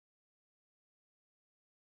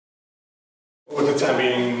With the time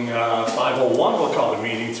being 5:01, we'll call the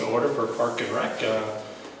meeting to order for Park and Rec.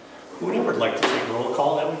 Whoever would like to take a roll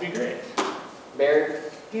call, that would be great. Baird.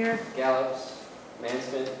 Here. Gallops.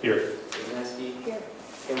 Manston. Here. Wisniewski. Here.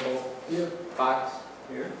 Kimball. Here. Fox.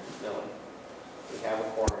 Here. Miller. We have a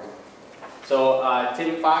quorum. So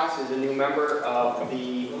Tim Fox is a new member of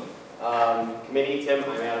the committee. Tim,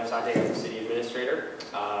 I'm Adam Sante, I'm the city administrator.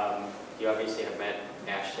 You obviously have met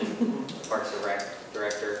Ashton, Parks and Rec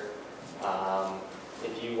director.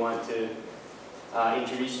 If you want to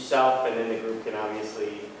introduce yourself, and then the group can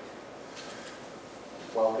obviously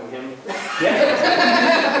welcome him. Yeah.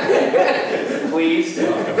 Please. My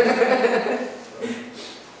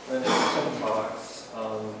name is Tim Fox.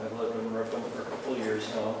 I've lived in Ripon for a couple of years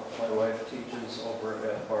now. My wife teaches over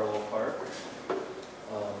at Barlow Park, and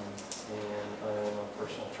I am a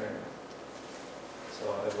personal trainer. So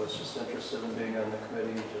I was just interested in being on the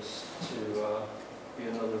committee just to be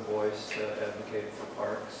another voice to advocate for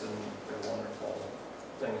parks and the wonderful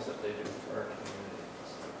things that they do for our community.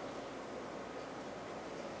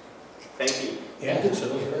 Thank you. Yeah, Thank so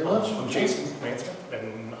you very much. I'm Jason Manson,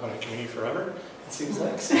 been on the committee forever, it seems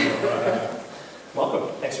like. So, welcome,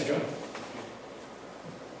 thanks for joining.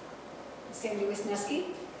 Sandy Wisniewski.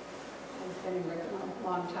 I've been in Ripon a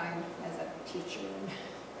long time as a teacher.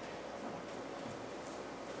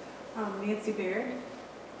 Nancy Baird.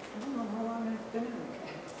 I don't know how long I've been in Ripon.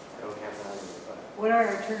 I don't have that, but What are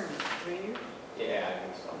our terms? 3 years? yeah, I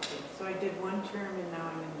think so. So I did 1 term and now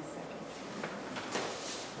I'm in the 2nd.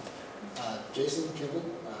 Jason Kimball,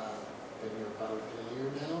 been here about a year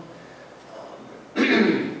now.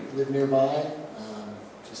 Live nearby,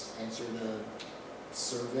 just answer the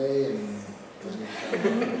survey and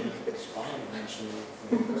spot eventually.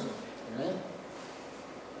 Right?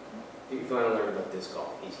 If you want to learn about disc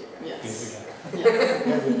golf, he's here. Yes.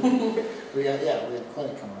 we have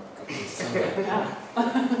clinic coming up a couple weeks.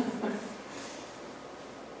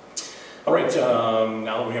 All right,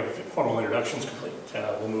 now that we have formal introductions complete,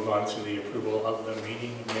 we'll move on to the approval of the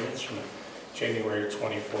meeting minutes from January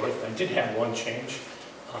 24th. I did have one change.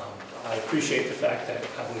 I appreciate the fact that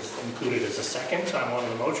I was included as a second on one of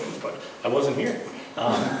the motions, but I wasn't here.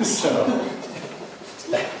 So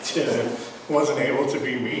that wasn't able to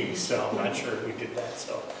be me, so I'm not sure who did that.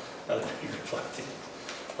 So that would be reflected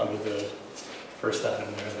under the first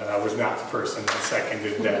item there, that I was not the person that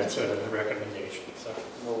seconded that recommendation. So.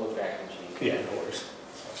 We'll look back and change. Yeah, no worries.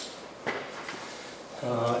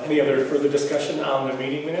 Any other further discussion on the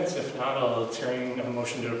meeting minutes? If not, I'll turn a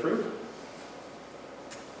motion to approve.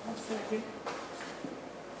 I'll second.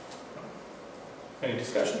 Any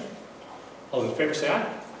discussion? All those in favor say aye.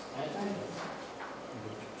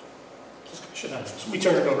 Discussion items. We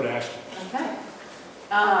turn it over to Ashton. Okay.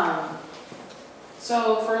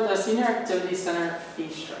 So for the Senior Activity Center fee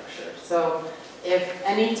structure, so if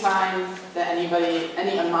any time that any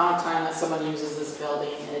amount of time that someone uses this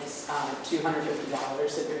building, it's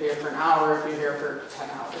 $250 if you're here for an hour, if you're here for 10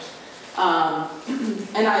 hours.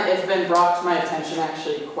 And it's been brought to my attention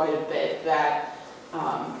actually quite a bit that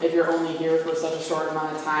if you're only here for such a short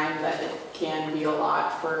amount of time, that it can be a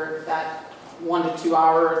lot for that 1 to 2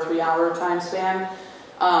 hour or 3 hour time span.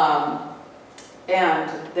 And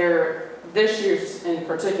this year in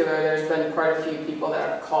particular, there's been quite a few people that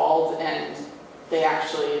have called and they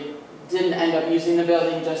actually didn't end up using the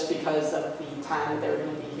building just because of the time that they were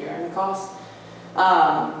going to be here and the cost.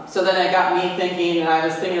 So then it got me thinking, and I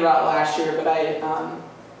was thinking about last year, but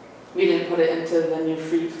we didn't put it into the new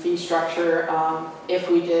fee structure. If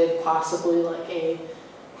we did possibly like a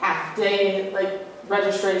half-day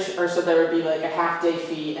registration, or so there would be like a half-day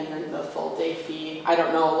fee and then the full-day fee. I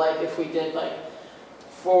don't know, like if we did like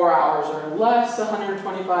 4 hours or less,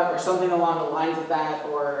 125, or something along the lines of that,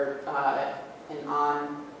 or and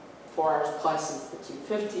on 4 hours plus is the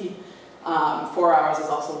 250. 4 hours is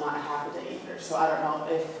also not a half a day either. So I don't know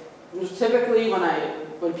if typically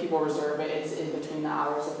when people reserve it, it's in between the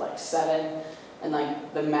hours of like 7 and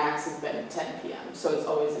like the max has been 10 p.m. So it's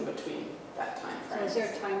always in between that time frame. So is there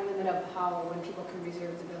a time limit of when people can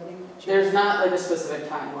reserve the building? There's not like a specific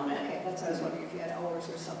time limit. Okay, that's what I was wondering, if you had hours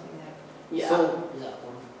or something that. Yeah. So,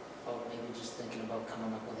 or maybe just thinking about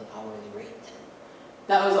coming up with an hourly rate then.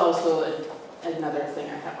 That was also another thing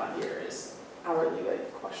I have on here is hourly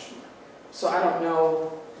rate question mark. So I don't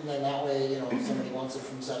know. And then that way, if somebody wants it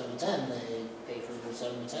from 7 to 10, they pay for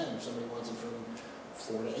 7 to 10. If somebody wants it from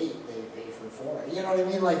 4 to 8, they pay for 4. You know what I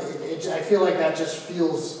mean? Like, I feel like that just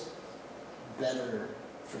feels better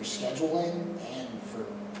for scheduling and for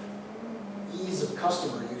ease of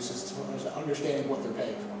customer use as to understanding what they're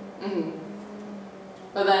paying for. Mm-hmm.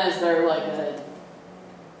 But then is there like a,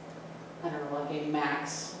 I don't know, like a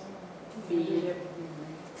max fee.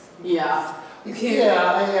 Yeah, You can't-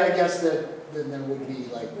 Yeah, I guess that, then there would be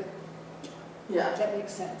like, yeah. That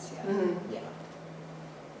makes sense, yeah. Mhm. yeah.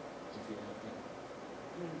 If you don't,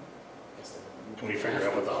 I guess there would- Can we figure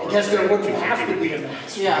out what the hours? I guess there are? wouldn't 250 have to be a week?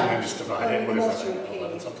 max. Yeah. And then just divide it, what Well, is most that, would pay.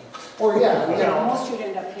 11 something? Or, yeah, you know, Most you'd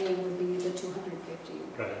end up paying would be the 250,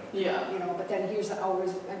 Right. Yeah. you know, but then here's the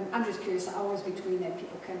hours, I'm just curious, the hours between that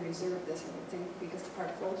people can reserve this, I would think, because the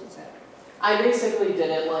park closes at. I basically did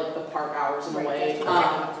it like the park hours in a Right, way, that's what I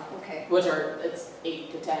thought. Okay. which are, it's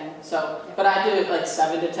 8 to 10, so, but I do it like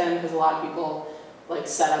 7 to 10, because a lot of people, like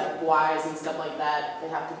setup wise and stuff like that, they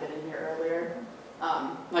have to get in here earlier.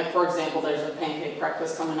 Like for example, there's a pancake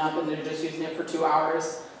breakfast coming up, and they're just using it for 2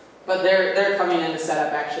 hours, but they're coming in to set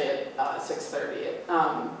up actually at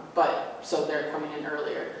 6:30, but, so they're coming in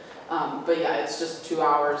earlier. But yeah, it's just 2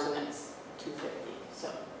 hours and it's $250, so.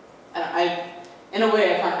 And in a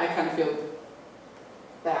way, I kind of feel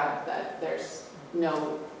bad that there's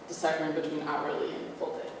no distinction between hourly and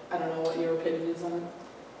full day. I don't know what your opinion is on it.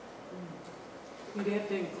 You'd have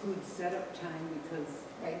to include setup time because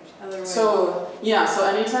Right. otherwise. So, yeah, so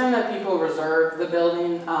anytime that people reserve the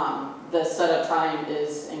building, the setup time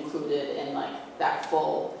is included in like that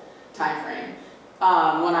full time frame.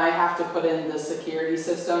 When I have to put in the security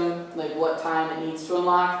system, like what time it needs to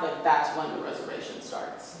unlock, like that's when the reservation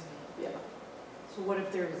starts. Yeah. So what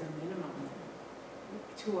if there was a minimum,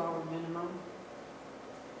 2-hour minimum,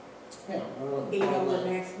 yeah, I don't know. 8-hour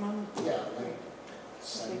maximum? Yeah, like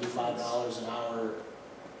 $75 an hour,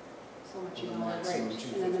 So much, and you the know, right, maximum and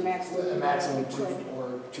 250. then the maximum. A maximum could. 2 or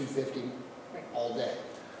 250 Right. all day.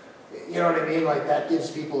 You know what I mean? Like that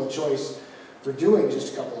gives people a choice for doing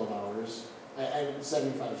just a couple of hours.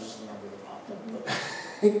 75 is just a number that popped up, but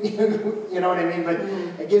you know what I mean? But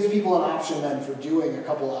it gives people an option then for doing a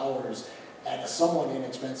couple hours at a somewhat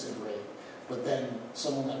inexpensive rate. But then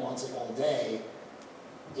someone that wants it all day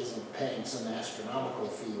isn't paying some astronomical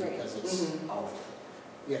fee Right. because it's Mhm. hourly.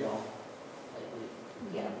 You know, like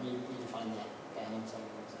we need to find that balance. I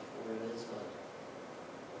don't know exactly where it is, but.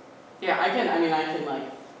 Yeah, I can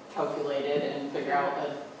like calculate it and figure out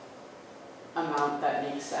an amount that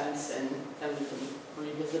makes sense, and then we can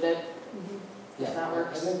revisit it. Mhm. Yeah, That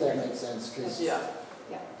works. I think that makes sense, because, yeah,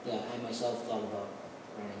 Yeah. I myself thought about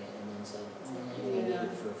running it and then said, you need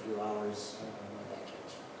it for a few hours, my back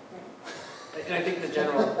aches. And I think the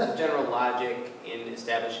general logic in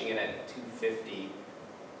establishing it at 250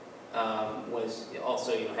 was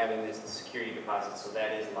also, having this security deposit, so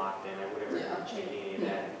that is locked in. I wouldn't Yeah. recommend changing any of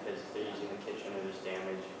that, because if they're using the kitchen or there's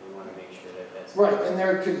damage, we want to make sure that that's. Right, and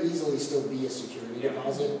there could easily still be a security Yeah.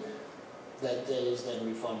 deposit that is then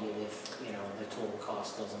refunded if, the total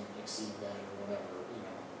cost doesn't exceed that or whatever,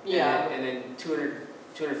 Yeah. And then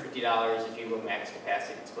 $250, if you go max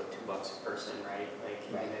capacity, it's about $2 a person, right? Like,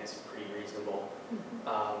 Right. and that's pretty reasonable.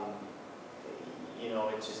 Mhm.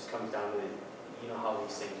 It just comes down to, how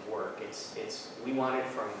these things work. We want it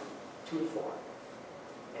from 2 to 4,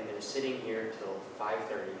 and they're sitting here till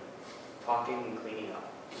 5:30, talking and cleaning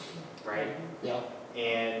up, right? Yeah,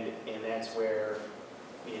 And that's where,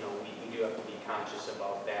 we do have to be conscious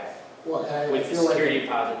about that. well, and I With the feel like. security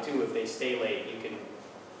deposit too, if they stay late, you can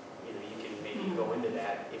maybe go into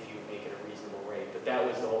that if you make it a reasonable rate. But that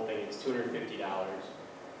was the whole thing, it's $250.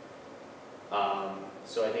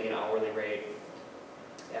 So I think an hourly rate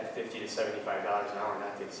at $50 to $75 an hour,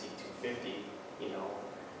 not to exceed $250,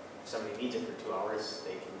 if somebody needs it for 2 hours,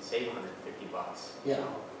 they can save $150. Yeah.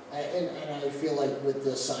 And I feel like with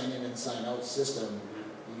the sign in and sign out system,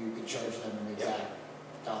 you could charge them an exact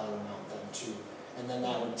dollar amount then too. And then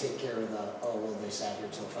that would take care of they sat here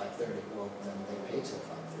till 5:30, well, then they pay till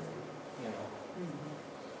 5:30,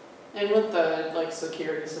 And with the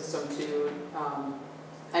security system too,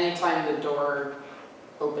 anytime the door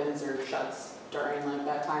opens or shuts during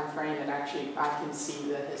that time frame, I can see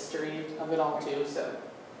the history of it all too. So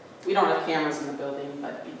we don't have cameras in the building,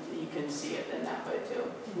 but you can see it in that way too.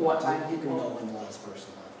 What time You can people? know when the last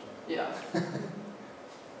person left. Yeah.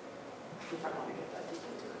 If I want to get that deep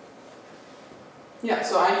into it. Yeah,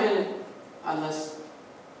 so I can, on this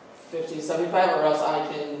 50 to 75, or else I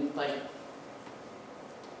can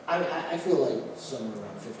I feel like somewhere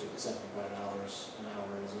around $50 to $75 an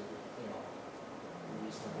hour is,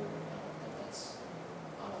 reasonable. I don't think that's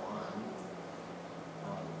out of line.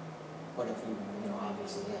 But if you,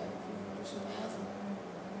 obviously, if you do some math and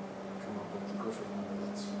come up with the perfect number,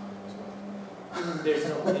 that's fine as well. There's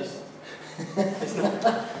no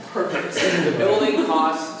perfect. The building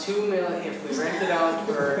costs $2 million if we rent it out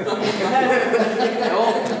for.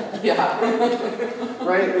 Yeah.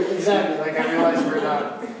 Right, exactly, I realize we're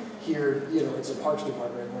not here, it's a parks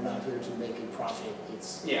department, we're not here to make a profit,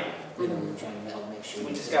 it's, Yeah, you know, we're trying to help make sure. we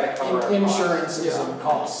that just gotta cover our costs. Insurances Yeah. and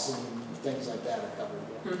costs and things like that are covered,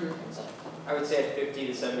 yeah. Mhm. Exactly. I would say at $50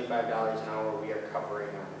 to $75 an hour, we are covering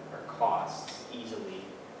our costs easily.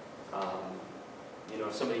 You know,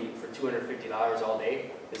 if somebody for $250 all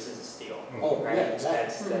day, this is a steal. Oh, Right? yeah,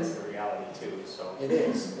 exactly. That's the reality too, so. It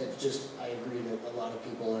is, it's just, I agree that a lot of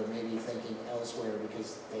people are maybe thinking elsewhere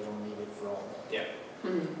because they don't need it for all day. Yeah.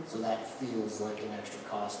 Mhm. So that feels like an extra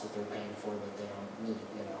cost that they're paying for that they don't need,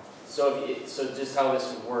 you know? So so just how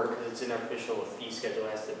this would work, it's an official fee schedule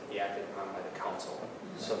has to be acted upon by the council.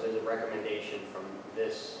 So if there's a recommendation from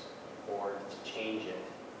this board to change it,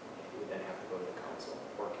 it would then have to go to the council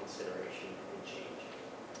for consideration and change.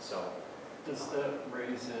 So, Does that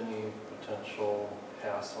raise any potential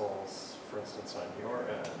hassles, for instance, on your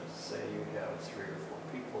end? Say you have 3 or 4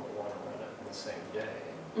 people that want to run it in the same day,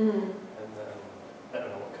 Mhm. and then, I don't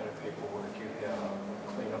know what kind of paperwork you have,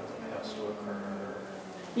 cleanup that has to occur.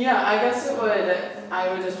 Yeah, I guess it would, I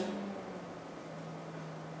would just,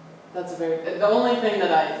 that's a very, the only thing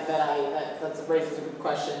that raises a good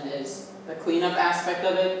question is the cleanup aspect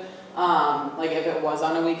of it. Like if it was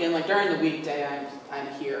on a weekend, like during the weekday, I'm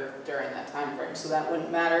here during that time frame, so that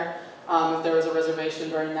wouldn't matter. If there was a reservation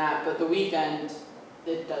during that, but the weekend,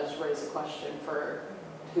 it does raise a question for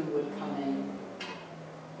who would come in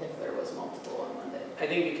if there was multiple on Monday. I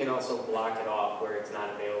think you can also block it off where it's not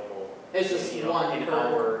available. It's just You know, one an per-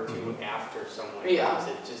 hour or two after someone Yeah. comes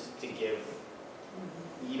in, just to give,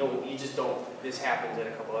 you just don't, this happens at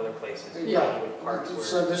a couple other places. Yeah. With parks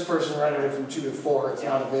So where, this person rented it from 2 to 4, it's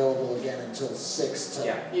not available again until 6 to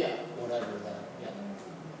yeah. Yeah, whatever that, yeah.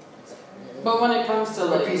 Exactly. but when it comes to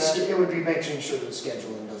like It would be making sure the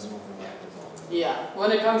scheduling doesn't overlap with all that. yeah,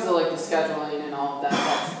 when it comes to like the scheduling and all of that,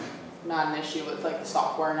 that's not an issue with like the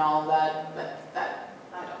software and all of that, but that,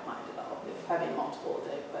 I don't mind at all, if having multiple a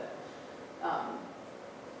day, but,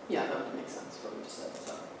 yeah, that would make sense for what you just said,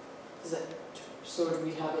 so. Is it, so do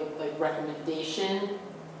we have a like recommendation?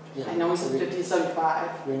 Yeah. I know we said 50 to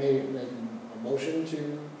 75. We need a motion to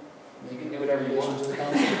make You a can do whatever you recommendation want. to the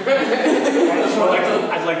council. So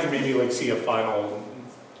I'd like to maybe like see a final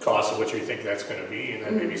cost of what you think that's gonna be, and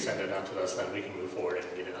then maybe send it on to us, then we can move forward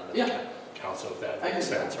and get it on the Yeah. council, if that I makes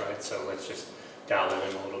can do sense, right? So let's just dial it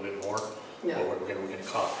in a little bit more, Yeah. what we're gonna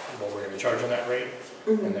cost, what we're gonna charge on that rate,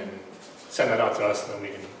 Mhm. and then send that out to us, and then we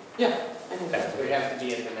can, Yeah, I think that It would have to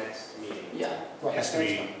be at the next meeting. yeah. Right, has to that's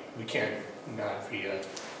be, fine. we can't not be,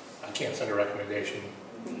 I can't send a recommendation.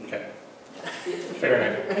 Okay, fair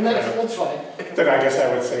enough. And that's fine. Then I guess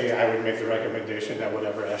I would say I would make the recommendation that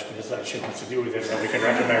whatever Ashton decides she wants to do with it, that we can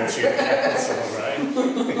recommend to the council, right?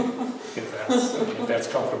 If that's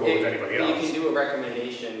comfortable with anybody You else. can do a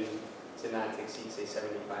recommendation to not to exceed, say,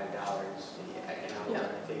 $75 an hour. Yeah.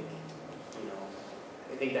 I think,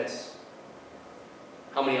 I think that's,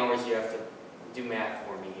 how many hours do you have to, do math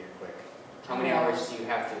for me here quick. How many hours do you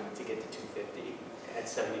have to get to 250 at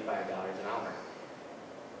 $75 an hour?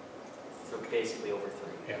 For basically over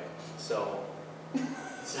 3. Yeah. So.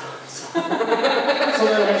 So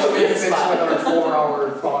that actually fits with our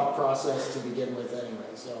 4-hour thought process to begin with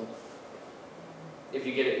anyway, so. If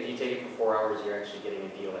you take it for 4 hours, you're actually getting a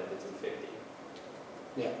deal at the 250.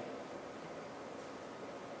 Yeah. I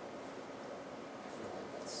feel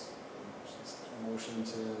like that's a motion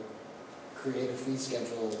to create a fee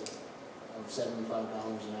schedule of $75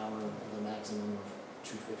 an hour with a maximum of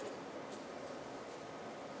 $250.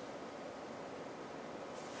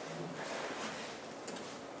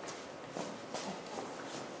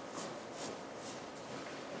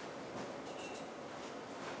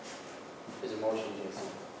 There's a motion, Jason.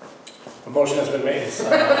 A motion has been made. So,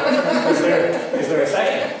 is there a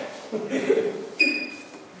second?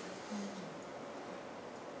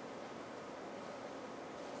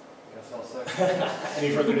 Guess I'll second.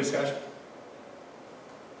 Any further discussion?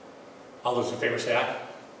 All those in favor say aye.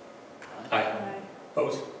 Aye. Right.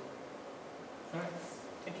 Opposed? All right.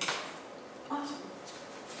 Thank you. Awesome.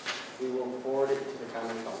 We will forward it to the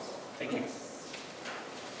common council. Thank you.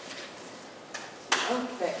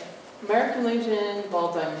 Okay, American Legion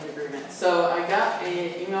Ball Diamond Agreement. So I got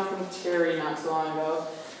an email from Terry not too long ago,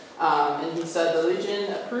 and he said the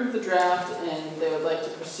Legion approved the draft and they would like to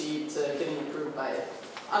proceed to getting approved by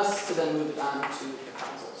us to then move it on to the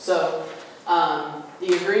council. So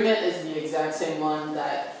the agreement is the exact same one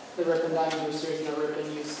that the Ripon Diamond Boosters and the Ripon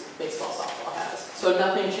Youth Baseball Softball has. So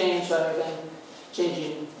nothing changed other than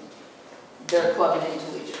changing their club name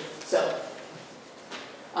to Legion.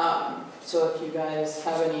 So if you guys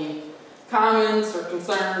have any comments or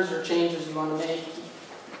concerns or changes you want to make,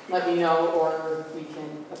 let me know, or we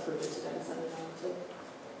can approve it today and send it on to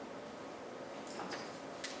council.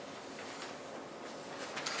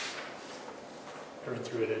 burn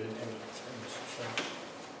through it at any time. So.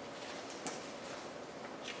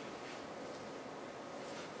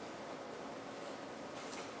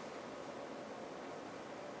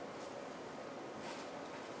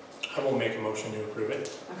 I will make a motion to approve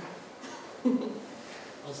it.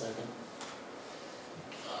 I'll second.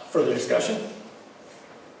 Further discussion?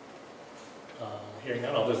 Hearing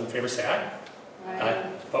none, all those in favor say aye. Aye.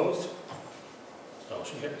 Opposed?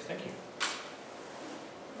 Motion carries. Thank you.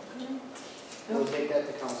 We'll take that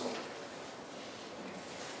to council.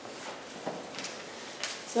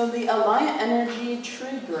 So the Alliant Energy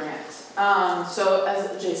Tree Grant. So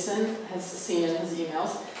as Jason has seen in his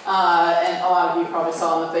emails, and a lot of you probably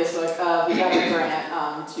saw on the Facebook, we got a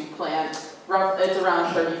grant to plant, it's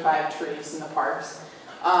around 35 trees in the parks.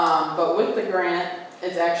 But with the grant,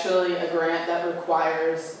 it's actually a grant that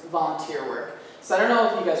requires volunteer work. So I don't know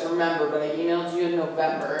if you guys remember, but I emailed you in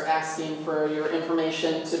November asking for your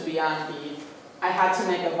information to be on I had to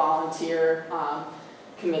make a volunteer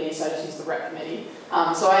committee, so I just used the rec committee.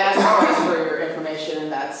 So I asked you guys for your information,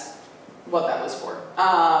 and that's what that was for.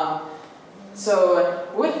 So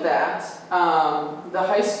with that, the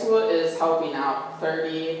high school is helping out 30,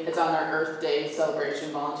 it's on our Earth Day celebration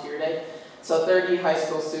volunteer day. So 30 high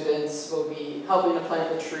school students will be helping to plant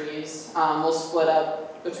the trees. We'll split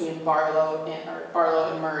up between Barlow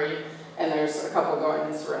and Murray, and there's a couple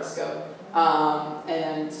going in Ceresco.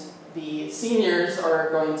 And the seniors are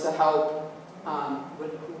going to help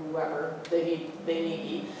with whoever they need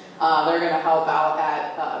be. They're going to help out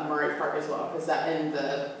at Murray Park as well, because that in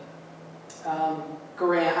the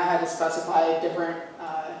grant I had to specify different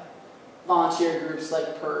volunteer groups,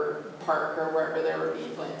 like per park or wherever they were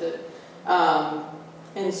being planted.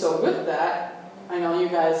 And so with that, I know you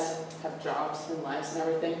guys have jobs and lives and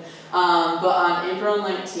everything, but on April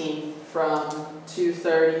 19th from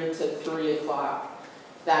 2:30 to 3 o'clock,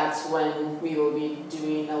 that's when we will be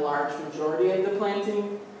doing a large majority of the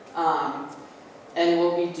planting. And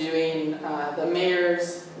we'll be doing the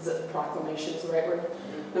mayor's, is it proclamation is the right word?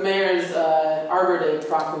 The mayor's Arbor Day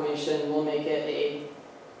proclamation. Will make it a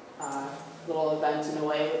little event in a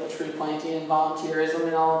way with the tree planting and volunteerism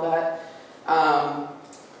and all of that.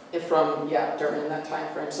 During that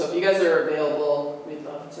time frame. So if you guys are available, we'd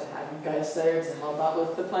love to have you guys there to help out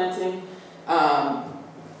with the planting.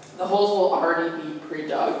 The holes will already be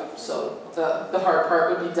pre-dug, so the hard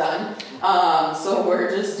part would be done. So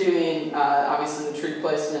we're just doing, obviously, the tree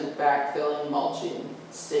placement, backfilling, mulching,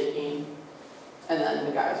 staking, and then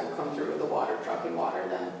the guys will come through with the water truck and water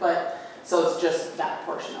them. So it's just that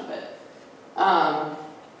portion of it.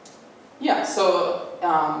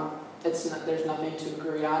 There's nothing to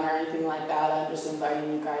agree on or anything like that. I'm just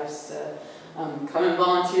inviting you guys to come and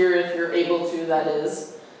volunteer if you're able to, that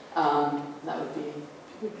is. That would be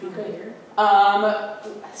great.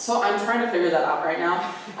 So I'm trying to figure that out right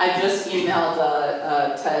now. I just emailed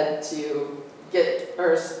Ted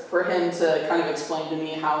for him to kind of explain to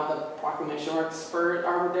me how the proclamation works for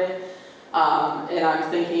Arbor Day. And I'm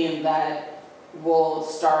thinking that we'll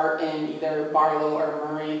start in either Barlow or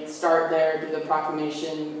Murray, start there, do the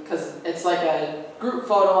proclamation, because it's like a group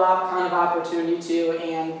photo op kind of opportunity too,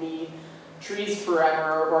 and the Trees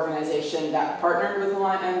Forever organization that partnered with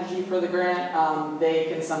Alliant Energy for the grant, they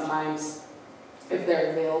can sometimes, if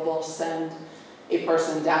they're available, send a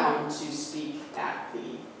person down to speak at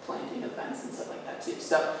the planting events and stuff like that too.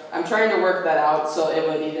 So I'm trying to work that out, so it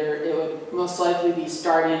would most likely be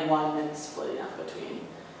starting one and splitting up between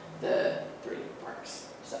the 3 parks.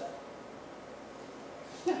 So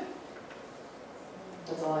yeah,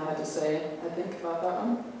 that's all I had to say, I think, about that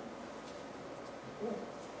one.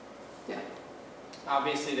 Yeah.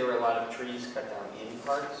 Obviously, there were a lot of trees cut down in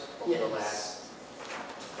parks over the Yes. last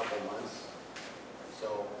couple months.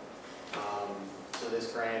 So, so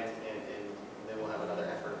this grant, and then we'll have another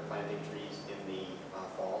effort of planting trees in the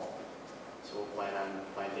fall. So we'll plan on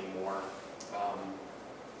planting more.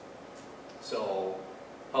 So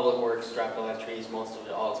Public Works dropped a lot of trees. Most of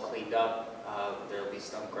it all is cleaned up. There'll be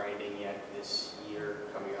stump grinding yet this year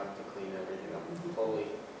coming up to clean everything up totally.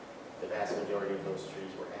 The vast majority of those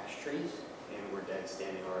trees were ash trees, and we're dead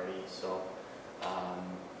standing already. So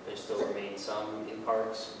there still remain some in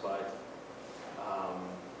parks, but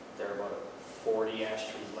there are about 40 ash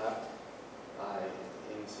trees left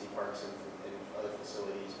in city parks and other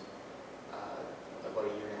facilities. About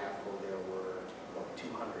a year and a half ago, there were about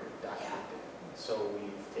 200 documented. So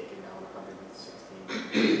we've taken down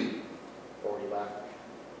 160, 40 left,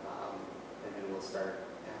 and then we'll start,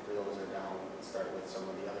 after those are down, we'll start with some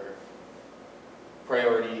of the other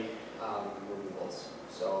priority removals.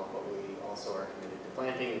 So, but we also are committed to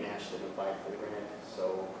planting, and Ashley applied for the grant,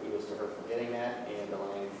 so kudos to her for getting that, and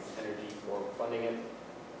Alliant Energy for funding it.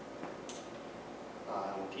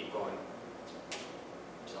 We'll keep going.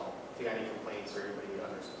 So if you got any complaints or anybody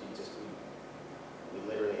understood, we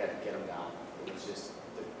literally had to get them down. It was just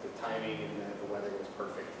the timing and the weather was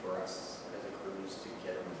perfect for us as a cruise to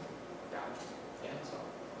get them down. Yeah, so.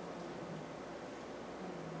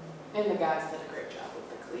 And the guys did a great job with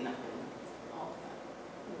the cleanup and all of that.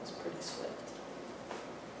 It was pretty swift.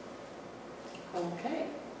 Okay,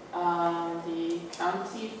 the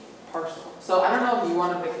county parcel. So I don't know if you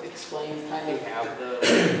want to explain kind You of. have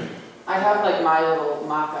the, I have like my little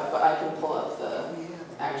mock-up, but I can pull up the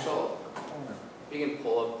actual. you can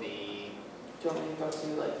pull up the, Do you want me to go to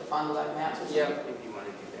like the Fond du Lac maps or something? yeah, if you want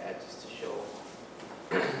to do that, just to show.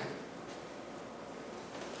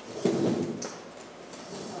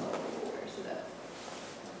 Oh, where's it at?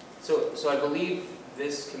 So I believe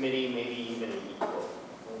this committee, maybe even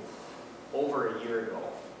over a year ago,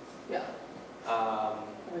 Yeah.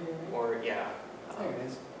 Over here, right? or, yeah. There it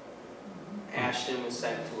is. Ashton was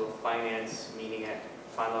sent to a finance meeting at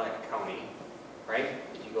Fond du Lac County,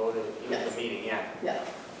 right? Did you go to, you went to Yes. the meeting, yeah? Yeah.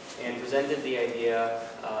 And presented the idea,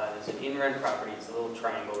 there's an in-rent property, it's a little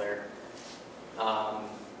triangle there.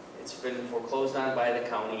 It's been foreclosed on by the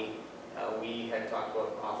county. We had talked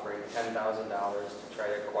about offering $10,000 to try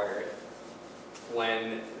to acquire it.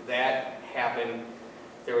 When that happened,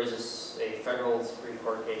 there was a federal Supreme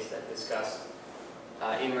Court case that discussed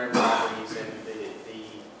in-rent properties and the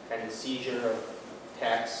kind of seizure of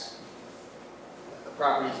tax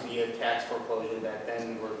properties via tax foreclosure that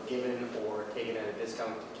then were given or taken at a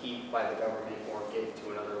discount to keep by the government or give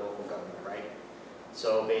to another local government, right?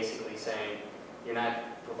 So basically saying you're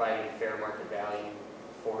not providing fair market value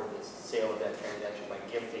for the sale of that transaction by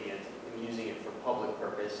gifting it and using it for public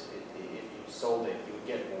purpose. If you sold it, you would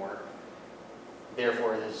get more.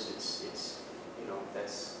 Therefore, it's you know,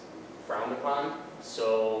 that's frowned upon.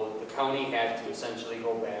 So the county had to essentially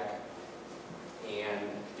go back and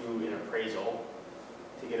do an appraisal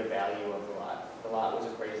to get a value of the lot. The lot was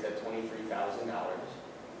appraised at $23,000.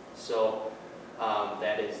 So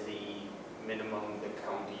that is the minimum the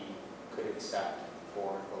county could accept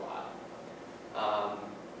for the lot.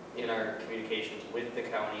 In our communications with the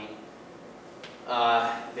county,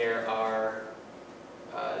 there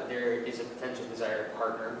is a potential desired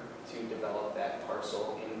partner to develop that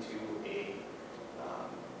parcel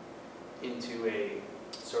into a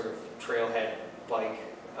sort of trailhead bike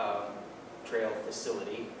trail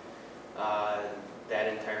facility. That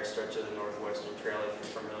entire stretch of the Northwestern Trail, if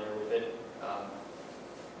you're familiar with it,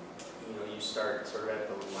 you know, you start sort of at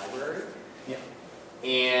the library. Yeah.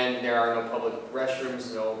 And there are no public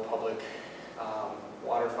restrooms, no public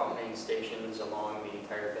water fountaining stations along the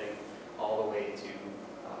entire thing, all the way to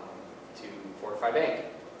Fortify Bank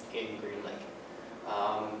in Green Lake.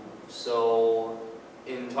 So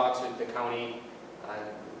in talks with the county,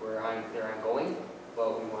 they're ongoing,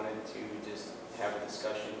 but we wanted to just have a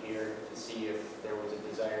discussion here to see if there was a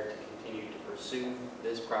desire to continue to pursue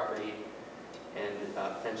this property and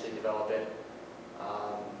potentially develop it.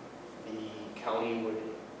 The county would,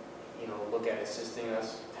 you know, look at assisting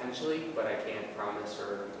us potentially, but I can't promise,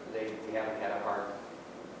 or we haven't had a hard,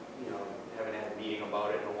 you know, haven't had a meeting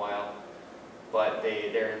about it in a while. But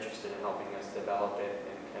they're interested in helping us develop it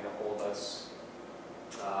and kind of hold us,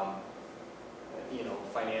 you know,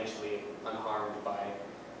 financially unharmed by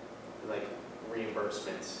like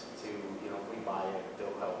reimbursements to, you know, if we buy it,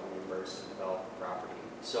 they'll help reimburse and develop the property.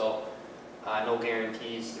 So no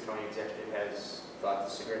guarantees. The county executive has thought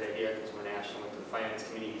this is a great idea because when Ashton went to the finance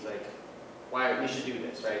committee, he's like, why, we should do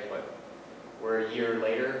this, right? But we're a year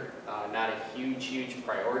later, not a huge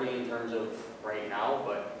priority in terms of right now,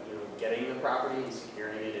 but you know, getting the property and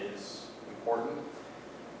securing it is important.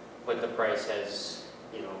 But the price has,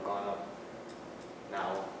 you know, gone up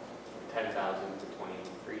now from $10,000 to $23,000.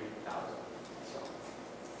 So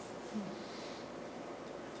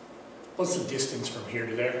What's the distance from here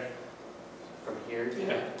to there? from here to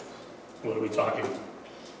Yeah. What are we talking?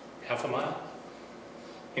 Half a mile?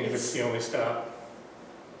 And if it's the only stop?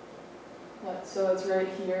 What, so it's right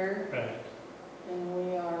here, Right. and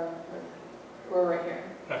we're right here.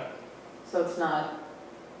 Right. So it's not,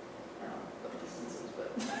 I don't know what the distance is,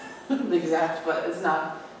 but the exact, but it's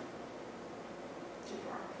not too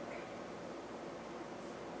far.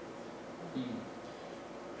 And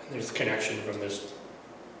there's connection from this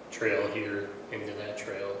trail here into that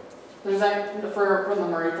trail. There's that, from the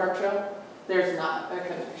Murray Truck Show, there's not a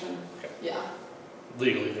connection. Okay. Yeah,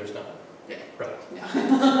 Legally, there's not. Yeah. Right. yeah.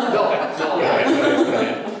 No.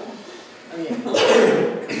 I mean,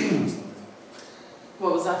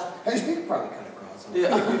 What was that? I think you could probably cut across.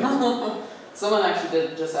 Yeah. Someone actually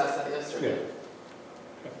did just ask that yesterday.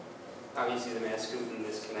 obviously the Mascoutin,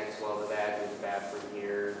 this connects well to that, there's a bathroom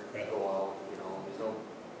here, Right. go out, you know, there's no,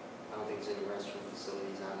 I don't think there's any restroom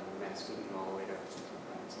facilities on Mascoutin all the way to.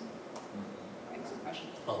 Thanks for the question.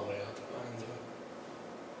 all the way out to Vines.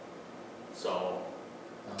 So,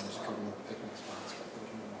 There's a couple of picnic spots, but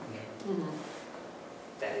there's no more. Yeah. Mhm.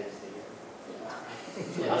 that is the,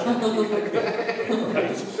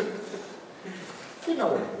 Right. You know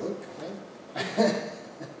where to look, right?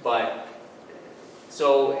 but,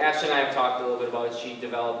 so Ashley and I have talked a little bit about it. She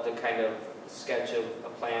developed a kind of sketch of a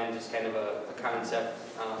plan, just kind of a concept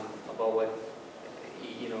about what,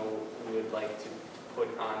 you know, we would like to put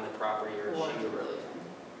on the property, or What she you would. really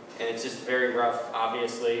And it's just very rough,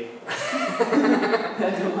 obviously.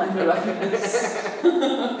 I don't like the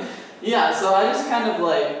roughness. Yeah, so I just kind of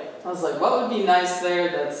like, I was like, what would be nice there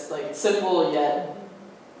that's like simple yet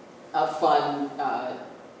a fun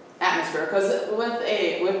atmosphere? Because with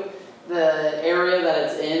the area that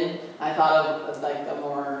it's in, I thought of like a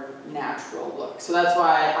more natural look. So that's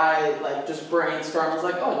why I like just brainstormed. I was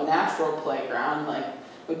like, oh, natural playground, like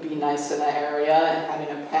would be nice in that area, and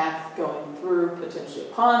having a path going through, potentially a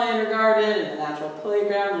pond or garden, and a natural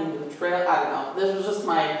playground leading to the trail. I don't know. This was just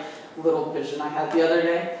my little vision I had the other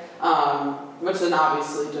day, which then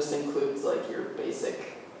obviously just includes like your basic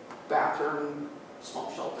bathroom,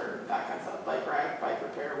 small shelter, that kind of stuff, bike rack, bike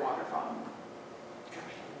repair, water fountain, trash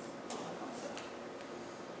cans, all that kind of stuff.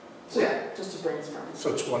 So yeah, just to brainstorm.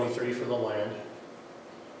 So 23 for the land,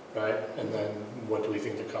 right? And then what do we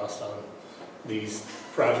think the cost on these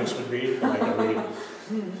projects would be? Like, are we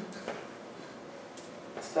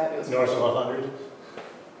It's fabulous. north of 100?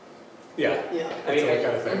 Yeah, Yeah. I that's mean, what I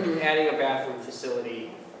kind of think. Mhm. adding a bathroom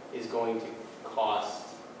facility is going to cost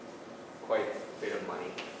quite a bit of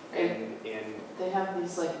money. And They have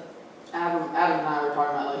these like, Adam and I were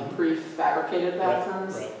talking about like prefabricated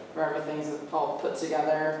bathrooms, Right. where everything's all put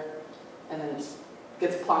together and then just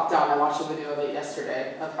gets plopped down. I watched a video of it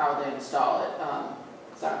yesterday of how they install it.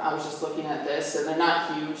 So I was just looking at this, and they're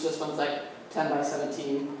not huge. This one's like 10 by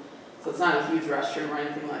 17, so it's not a huge restroom or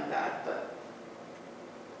anything like that, but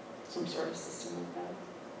some sort of system like that.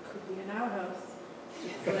 Could be an outhouse.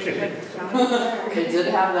 They did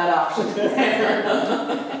have that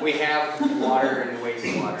option. we have water and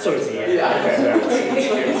wastewater. So it's the end. Yeah. Okay,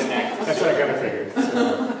 They're connected. that's what I kind of figured.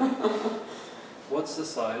 So, What's the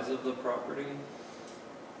size of the property?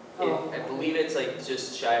 I believe it's like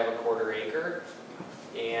just shy of a quarter acre,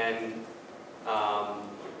 and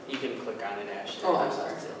you can click on it, Ashley. Oh, I'm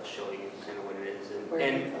sorry. It'll show you kind of what it is, Where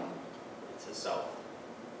and did it go? it's the south.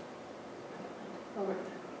 Oh, right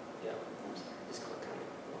Yeah, there. I'm sorry. just click on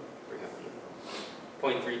it. Bring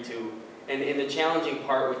up the 0.32. And the challenging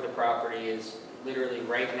part with the property is literally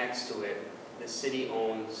right next to it, the city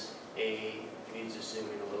owns a, if you just zoom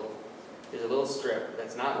in a little, there's a little strip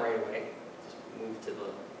that's not right away. Just move to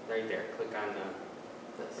the, right there, click on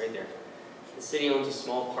the, right there. The city owns a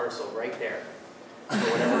small parcel right there, for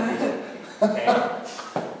whatever reason, okay?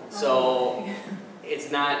 So,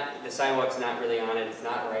 it's not, the sidewalk's not really on it, it's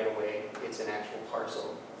not right away, it's an actual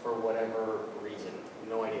parcel for whatever reason,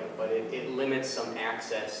 no idea. But it limits some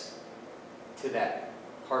access to that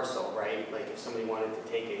parcel, right? Like if somebody wanted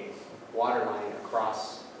to take a water line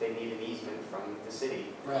across, they need an easement from the city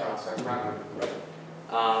across our property.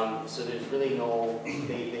 So there's really no,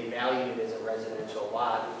 they valued it as a residential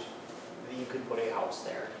lot, which you could put a house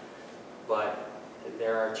there. But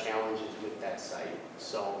there are challenges with that site,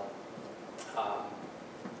 so.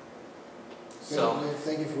 So I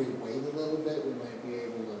think if we wait a little bit, we might be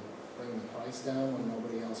able to bring the price down when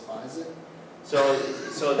nobody else buys it. So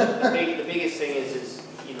the biggest thing is,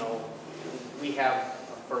 you know, we have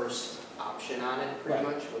a first option on it pretty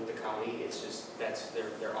Right. much with the county. It's just,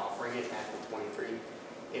 they're offering it at the 23.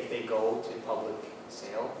 If they go to public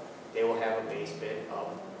sale, they will have a base bid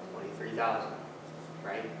of $23,000,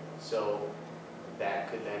 right? So that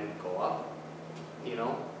could then go up, you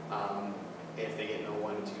know. If they get no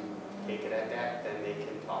one to take it at that, then they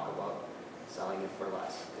can talk about selling it for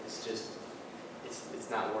less. It's just, it's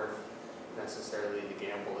not worth necessarily the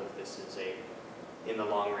gamble if this is in the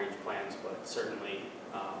long range plans, but certainly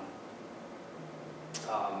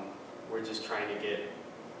we're just trying to get,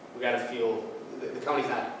 we got to feel, the county's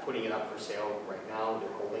not putting it up for sale right now, they're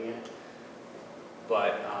holding it.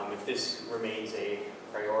 But if this remains a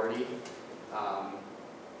priority,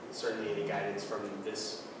 certainly any guidance from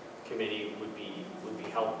this committee would be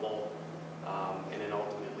helpful. And then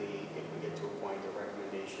ultimately, if we get to a point of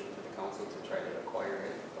recommendation to the council to try to acquire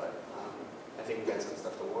it. But I think we've got some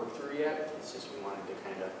stuff to work through yet. It's just we wanted to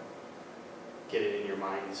kind of get it in your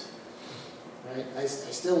minds. Right, I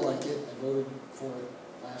still like it, I voted for it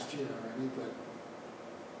last year already, but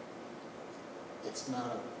it's not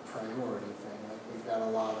a priority thing. Like, we've got a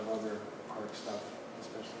lot of other park stuff,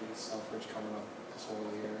 especially with Selfridge coming up this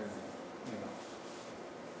whole year, and, you know,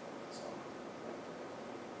 so.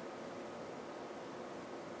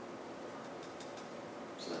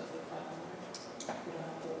 So that's the final one. We don't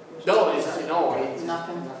have to- No, it's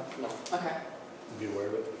Nothing? no. Okay. Be aware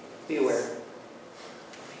of it. Be aware.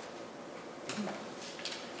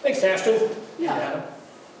 Thanks, Ashton. Yeah. And Adam.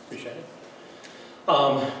 Appreciate it.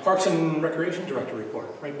 Parks and Recreation Director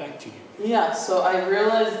report, right back to you. Yeah, so I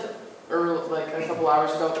realized, like a couple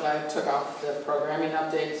hours ago, that I took off the programming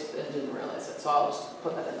updates and didn't realize it, so I'll just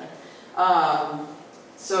put that in there.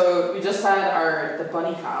 So we just had the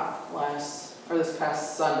bunny hop this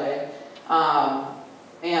past Sunday,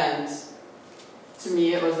 and to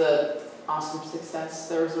me it was an awesome success.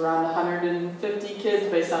 There was around 150 kids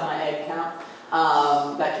based on my egg count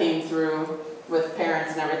that came through with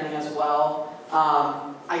parents and everything as well.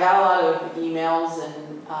 I got a lot of emails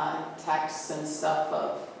and texts and stuff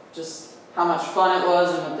of just how much fun it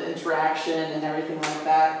was and with the interaction and everything like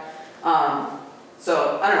that.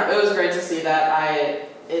 So I don't know, it was great to see that.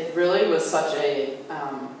 It really was such a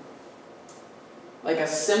like a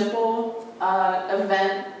simple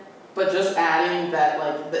event, but just adding that,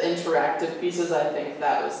 like the interactive pieces, I think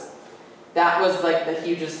that was like the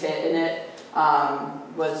hugest hit in it.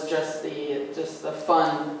 Was just the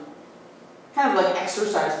fun kind of like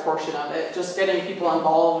exercise portion of it, just getting people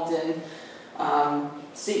involved in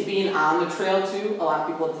being on the trail too. A lot of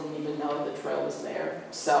people didn't even know the trail was there,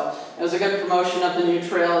 so it was a good promotion of the new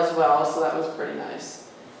trail as well, so that was pretty nice.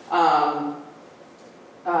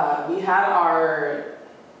 We had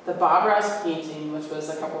the Bob Ross painting, which was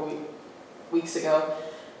a couple weeks ago,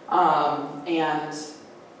 and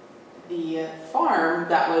the farm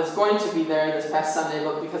that was going to be there this past Sunday,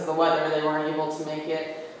 but because of the weather, they weren't able to make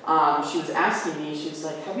it. She was asking me, she was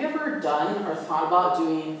like, have you ever done or thought about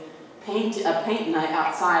doing a paint night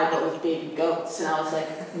outside but with baby goats? And I was like,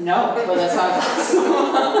 no, but that sounds awesome.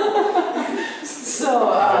 So,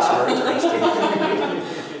 That's more interesting.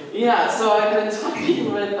 yeah, so I've been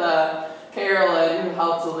talking with Carolyn, who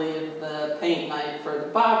helped to lead the paint night for the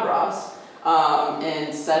Bob Ross,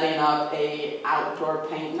 and setting up a outdoor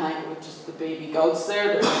paint night with just the baby goats there.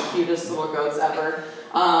 They're the cutest little goats ever.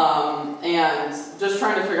 And just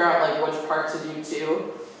trying to figure out like which part to do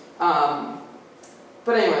too.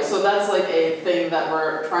 But anyway, so that's like a thing that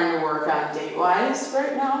we're trying to work on date-wise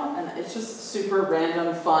right now, and it's just super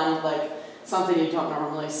random, fun, like something you don't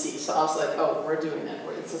normally see. So I was like, oh, we're doing it.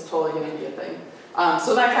 It's just totally going to be a thing.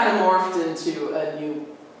 So that kind of morphed into a new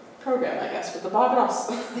program, I guess, with the Bob Ross.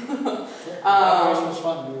 It was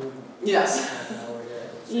fun. We were Yes. half an hour there.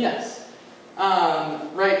 Yes.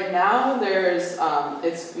 Right now there's,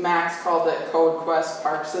 Max called it Code Quest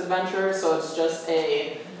Parks Adventure, so it's just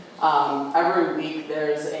every week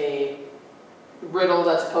there's a riddle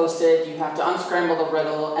that's posted. You have to unscramble the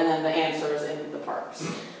riddle, and then the answer is in the parks.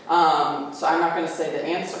 So I'm not going to say the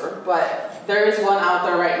answer, but there is one out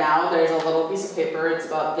there right now. There's a little piece of paper. It's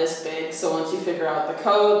about this big. So once you figure out the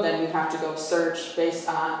code, then you have to go search based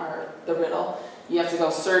on, or the riddle. You have to go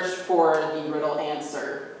search for the riddle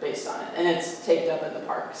answer based on it, and it's taped up in the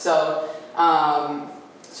park. So,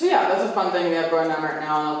 so yeah, that's a fun thing we have going on right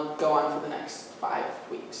now, and it'll go on for the next 5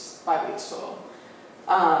 weeks total.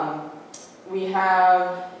 We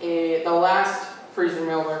have the last freezer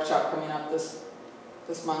meal workshop coming up this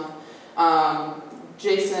month.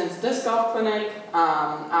 Jason's disc golf clinic.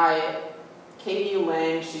 Katie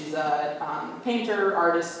Lang, she's a painter,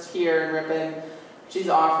 artist here in Ripon. She's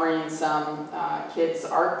offering some kids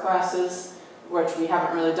art classes, which we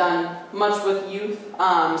haven't really done much with youth.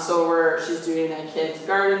 So she's doing a kids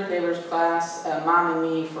garden pavers class, Mom and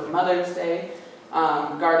Me for Mother's Day,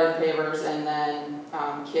 garden pavers, and then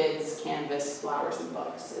kids canvas flowers and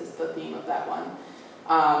bugs is the theme of that one.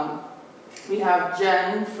 We have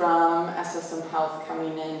Jen from SSM Health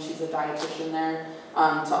coming in. She's a dietitian there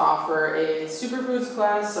to offer a superfoods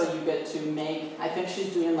class. So you get to make, I think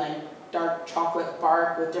she's doing like dark chocolate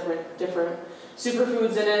bark with different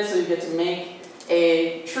superfoods in it. So you get to make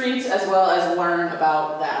a treat as well as learn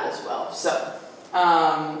about that as well. So,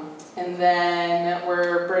 and then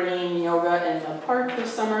we're bringing yoga in the park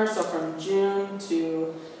this summer. So from June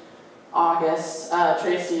to August,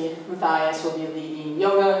 Tracy Matthias will be leading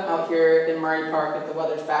yoga out here in Murray Park. If the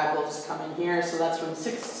weather's bad, we'll just come in here. So that's from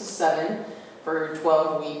 6 to 7 for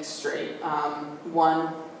 12 weeks straight. I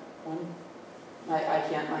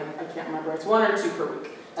can't remember. It's 1 or 2 per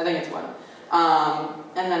week. I think it's 1.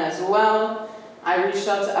 And then as well, I reached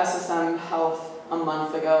out to SSM Health a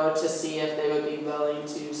month ago to see if they would be willing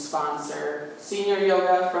to sponsor senior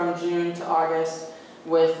yoga from June to August.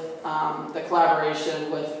 with the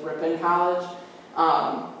collaboration with Ripon College.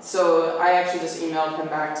 So I actually just emailed him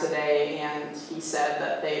back today, and he said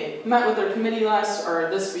that they met with their committee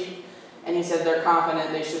this week, and he said they're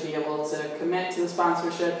confident they should be able to commit to the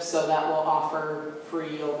sponsorship, so that will offer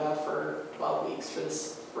free yoga for 12 weeks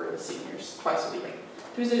for the seniors, twice a week,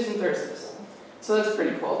 Tuesdays and Thursdays. So that's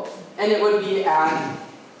pretty cool. And it would be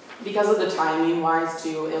because of the timing wise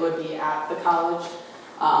too, it would be at the college,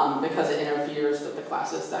 because it interferes with the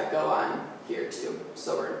classes that go on here too.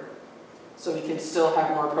 So we can still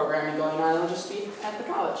have more programming going on, it'll just be at the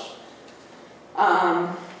college.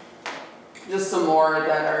 Just some more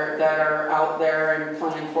that are out there and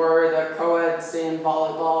planned for the co-ed sand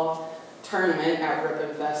volleyball tournament at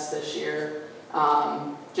Ripon Fest this year.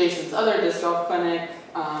 Jason's other disc golf clinic,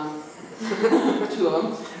 2 of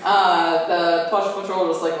them. The Push Patrol,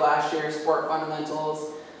 just like last year, Sport Fundamentals,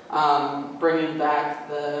 bringing back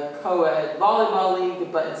the co-ed volleyball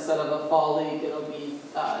league, but instead of a fall league, it'll be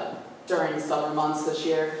during the summer months this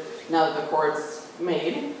year, now that the court's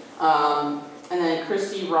made. And then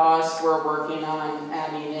Christy Ross, we're working on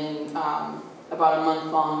adding in about a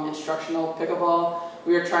month-long instructional pickleball.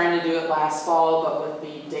 We were trying to do it last fall, but with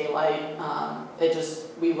the daylight,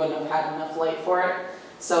 we wouldn't have had enough light for it.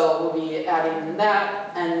 So we'll be adding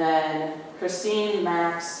that. And then Christine,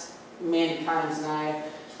 Max, Mandy Kynes, and I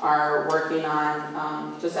are working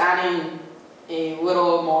on just adding a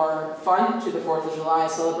little more fun to the 4th of July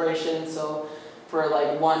celebration. So for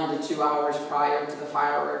like 1 to 2 hours prior to the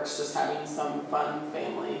fireworks, just having some fun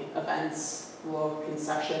family events, little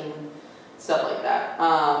concession, stuff like that,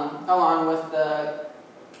 along with the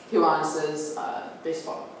Kiwanis'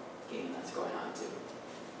 baseball game that's going on too.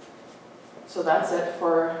 So that's it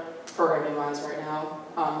for programming wise right now.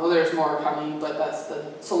 Well, there's more coming, but that's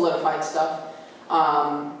the solidified stuff.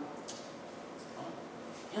 Yeah.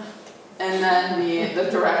 And then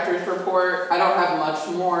the director's report, I don't have much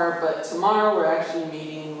more, but tomorrow we're actually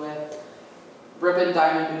meeting with Ripon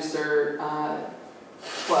Diamond Booster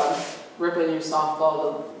Club, Ripon Youth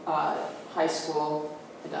Softball, high school,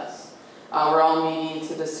 it does. We're all meeting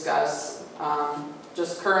to discuss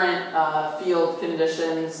just current field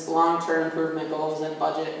conditions, long-term improvement goals, and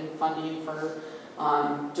budget and funding for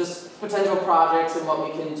just potential projects and what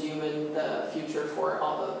we can do in the future for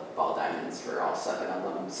all the ball diamonds, for all 7 of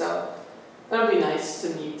them. So that'll be nice to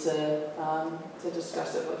meet to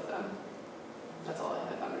discuss it with them. That's all I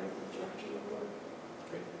had under the direction report.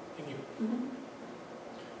 Great, thank you. Mm-hmm.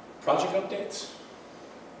 Project updates?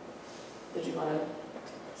 Did you want to?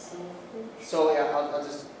 So yeah, I'll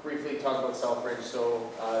just briefly talk about Selfridge.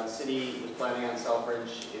 So the city was planning on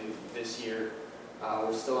Selfridge in this year.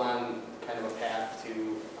 We're still on kind of a path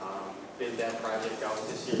to bid that project out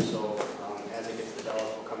this year. So as it gets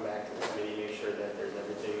developed, we'll come back to the committee, make sure that there's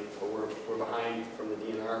everything. But we're behind from the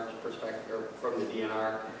DNR perspective, or from the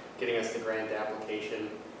DNR getting us the grant application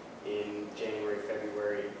in January,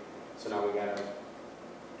 February. So now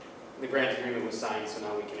the grant agreement was signed, so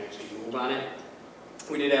now we can actually move on it.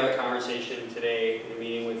 We did have a conversation today in a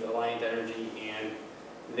meeting with Alliant Energy and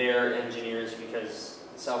their engineers, because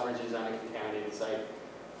Selfridge is on a contaminated site,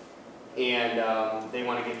 and they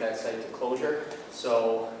want to get that site to closure.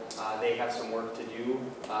 So they have some work to do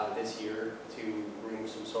this year to remove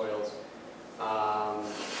some soils.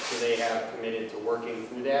 So they have committed to working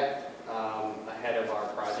through that ahead of our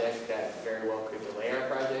project. That very well could delay our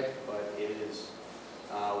project, but it is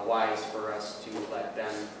wise for us to let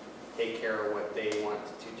them take care of what they want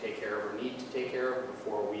to take care of or need to take care of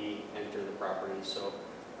before we enter the property. So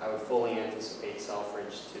I would fully anticipate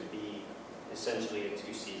Selfridge to be essentially a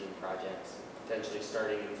 2-season project, potentially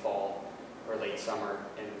starting in fall or late summer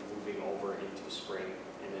and moving over into spring,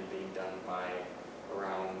 and then being done by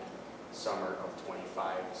around summer of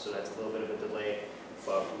 25. So that's a little bit of a delay,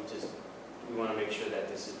 but we want to make sure that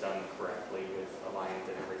this is done correctly with Alliant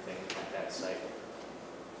and everything at that site.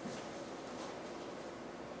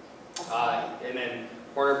 And then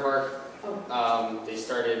Horner Park, they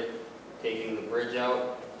started taking the bridge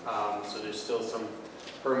out, so there's still some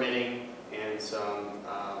permitting and some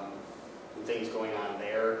things going on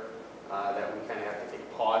there that we kind of have to take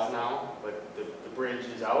pause now, but the bridge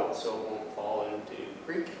is out, so it won't fall into the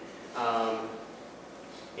creek.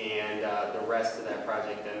 And the rest of that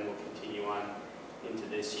project then will continue on into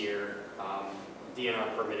this year.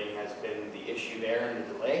 DNR permitting has been the issue there and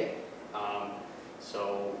the delay.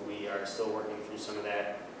 So we are still working through some of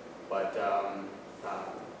that, but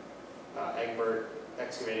Egbert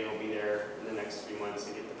Excavating will be there in the next few months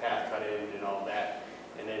to get the path cut in and all that.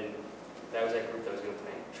 And then that was that group that was going to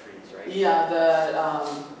plant trees, right? Yeah,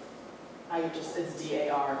 it's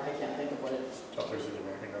DAR, I can't think of what it is. Daughters of the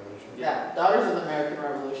American Revolution. Yeah, Daughters of the American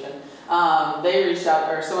Revolution. They reached out,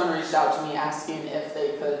 or someone reached out to me asking if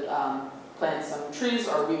they could plant some trees,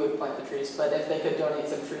 or we would plant the trees, but if they could donate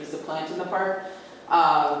some trees to plant in the park.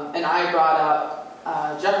 And I brought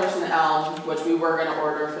up Jefferson elm, which we were going to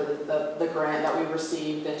order for the grant that we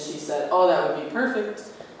received, and she said, oh, that would be perfect.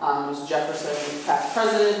 It was Jefferson, past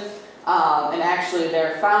president. And actually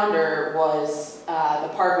their founder was, the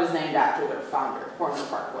park was named after their founder, Horner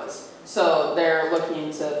Park was. So they're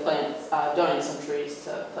looking to plant, donate some trees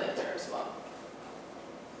to plant there as well.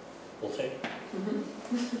 We'll take.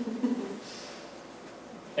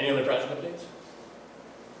 Any other project updates? Is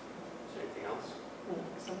there anything else?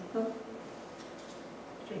 Okay.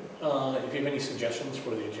 If you have any suggestions for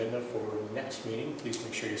the agenda for next meeting, please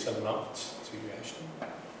make sure you send them out to Ashton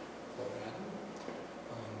or Adam.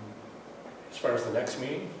 As far as the next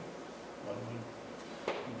meeting,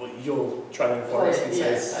 but you'll try to inform us and say.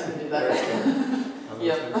 Yes, I can do that.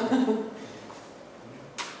 Yep.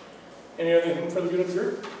 Any other thing for the good of the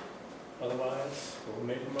group? Otherwise, we'll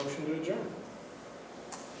make a motion to adjourn.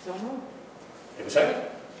 Don't know. Have a second?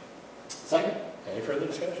 Second. Any further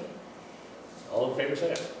discussion? All in favor,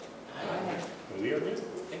 say aye. Aye. We are good.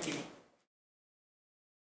 Thank you.